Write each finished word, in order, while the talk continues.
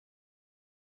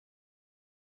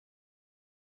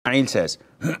Ismail says,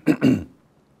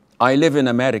 I live in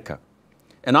America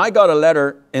and I got a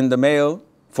letter in the mail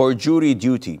for jury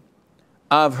duty.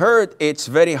 I've heard it's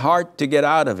very hard to get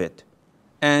out of it.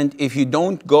 And if you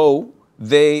don't go,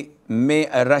 they may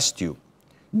arrest you.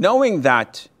 Knowing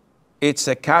that it's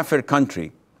a kafir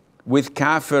country with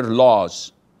kafir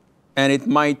laws and it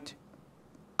might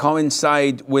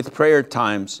coincide with prayer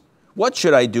times, what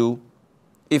should I do?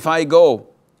 If I go,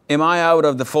 am I out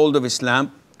of the fold of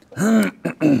Islam?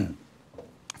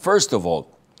 First of all,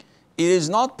 it is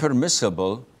not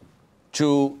permissible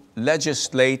to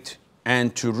legislate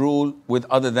and to rule with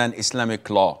other than Islamic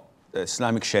law,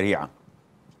 Islamic Sharia.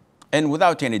 And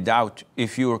without any doubt,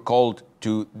 if you are called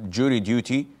to jury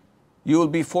duty, you will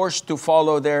be forced to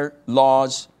follow their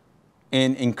laws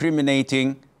in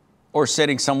incriminating or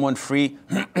setting someone free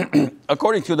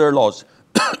according to their laws.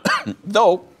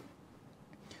 Though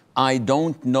I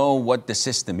don't know what the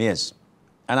system is.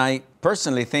 And I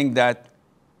personally think that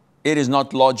it is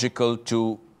not logical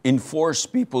to enforce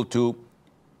people to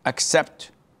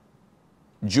accept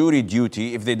jury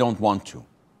duty if they don't want to.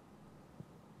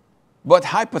 But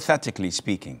hypothetically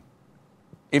speaking,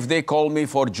 if they call me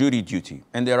for jury duty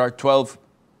and there are 12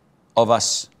 of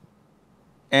us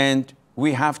and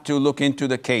we have to look into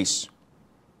the case,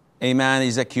 a man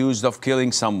is accused of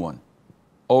killing someone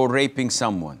or raping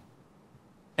someone,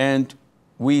 and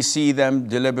we see them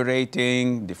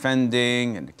deliberating,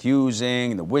 defending, and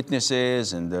accusing, the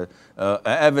witnesses and the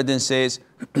evidences,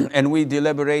 and we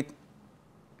deliberate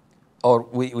or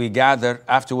we gather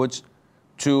afterwards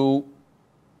to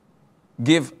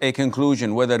give a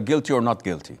conclusion whether guilty or not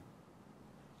guilty.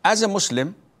 As a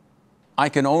Muslim, I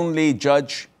can only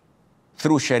judge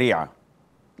through Sharia.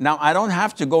 Now, I don't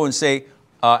have to go and say,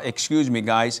 excuse me,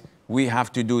 guys, we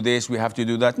have to do this, we have to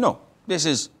do that. No, this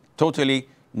is totally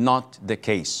not the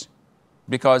case,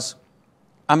 because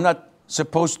I'm not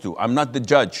supposed to. I'm not the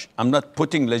judge. I'm not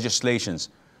putting legislations.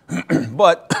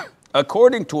 But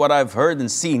according to what I've heard and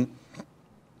seen,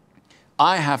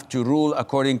 I have to rule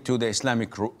according to the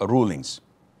Islamic rulings.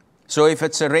 So if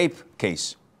it's a rape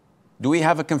case, do we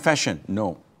have a confession?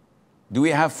 No. Do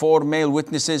we have 4 male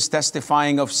witnesses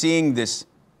testifying of seeing this?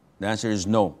 The answer is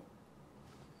no.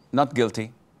 Not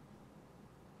guilty.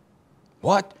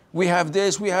 What? We have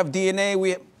this, we have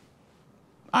DNA,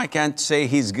 I can't say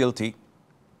he's guilty.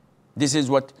 This is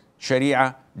what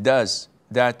Sharia does,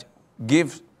 that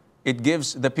it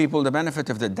gives the people the benefit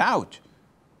of the doubt.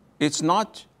 It's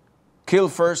not kill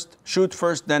first, shoot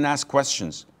first, then ask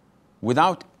questions.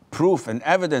 Without proof and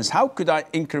evidence, how could I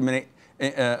incriminate,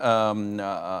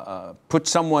 put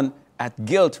someone at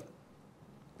guilt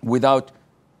without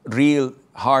real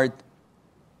hard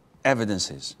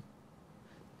evidences?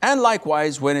 And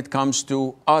likewise, when it comes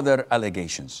to other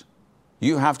allegations,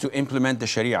 you have to implement the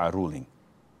Sharia ruling.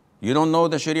 You don't know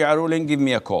the Sharia ruling? Give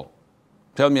me a call.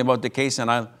 Tell me about the case and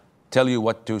I'll tell you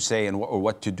what to say and or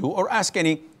what to do, or ask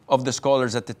any of the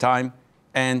scholars at the time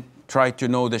and try to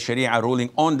know the Sharia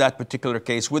ruling on that particular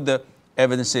case with the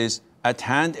evidences at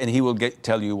hand, and he will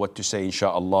tell you what to say,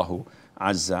 insha'Allah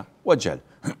azza wa jal.